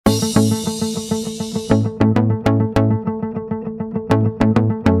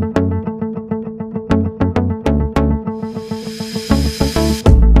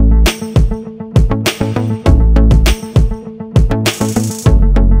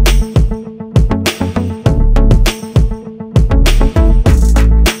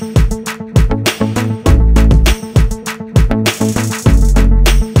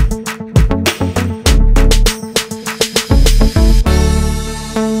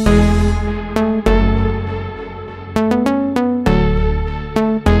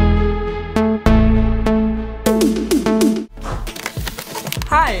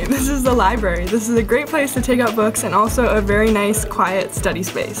library. This is a great place to take out books and also a very nice, quiet study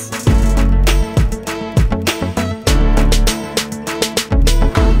space.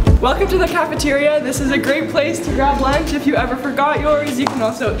 Welcome to the cafeteria. This is a great place to grab lunch. If you ever forgot yours, you can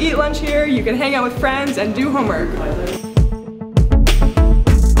also eat lunch here. You can hang out with friends and do homework.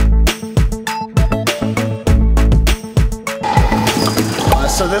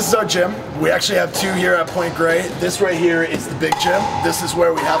 So this is our gym. We actually have two here at Point Grey. This right here is the big gym. This is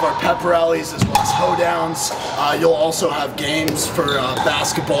where we have our pep rallies as well as hoedowns. You'll also have games for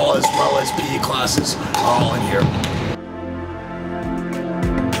basketball as well as PE classes all in here.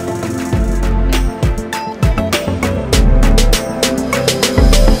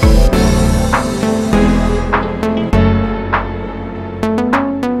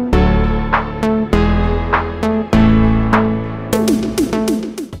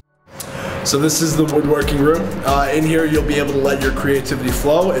 So this is the woodworking room. In here you'll be able to let your creativity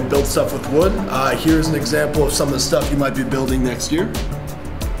flow and build stuff with wood. Here's an example of some of the stuff you might be building next year.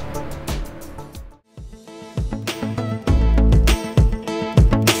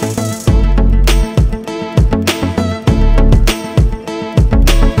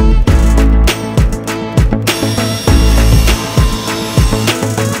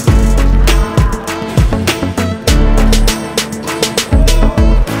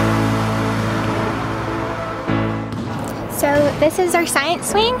 So this is our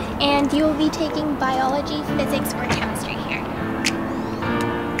science wing, and you will be taking biology, physics, or chemistry here.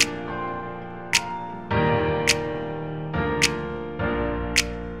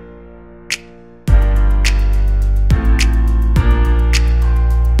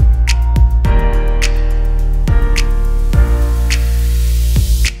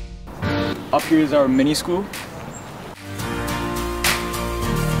 Up here is our mini school.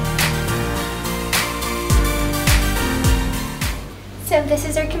 So this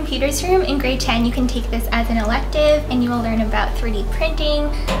is our computers room. In grade 10, you can take this as an elective, and you will learn about 3D printing,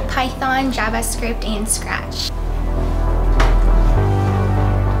 Python, JavaScript, and Scratch.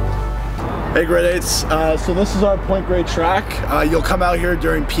 Hey grade 8s, so this is our Point Grey track. You'll come out here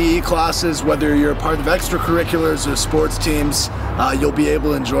during PE classes, whether you're a part of extracurriculars or sports teams, you'll be able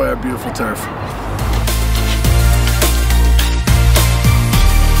to enjoy our beautiful turf.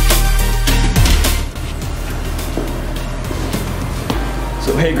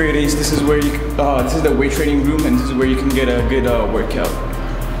 So hey grade 8s, this is where you this is the weight training room, and this is where you can get a good workout.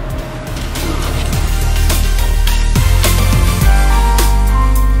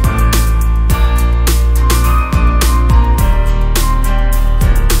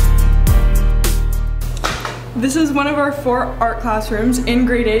 This is one of our 4 art classrooms. In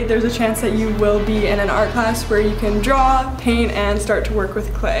grade 8, there's a chance that you will be in an art class where you can draw, paint, and start to work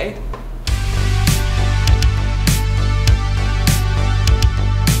with clay.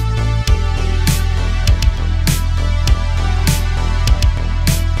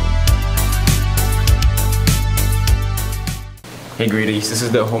 Hey grade 8s, this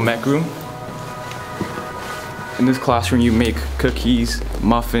is the home ec room. In this classroom you make cookies,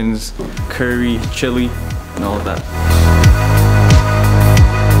 muffins, curry, chili, and all of that.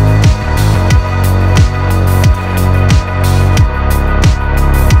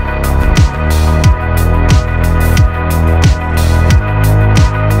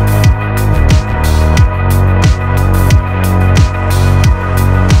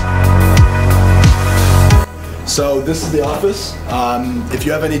 So this is the office. If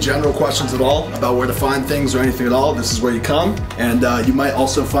you have any general questions at all about where to find things or anything at all, this is where you come. And you might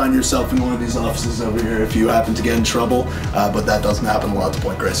also find yourself in one of these offices over here if you happen to get in trouble, but that doesn't happen a lot to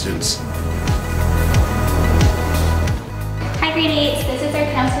Point Grey students. Hi grade 8s, this is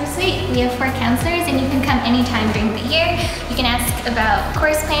our counselor suite. We have 4 counselors, and you can come anytime during the year. You can ask about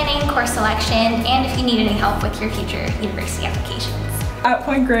course planning, course selection, and if you need any help with your future university applications. At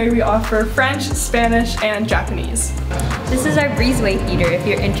Point Grey, we offer French, Spanish, and Japanese. This is our Breezeway Theater. If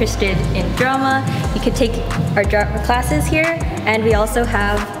you're interested in drama, you could take our drama classes here, and we also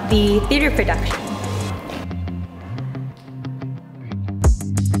have the theater production.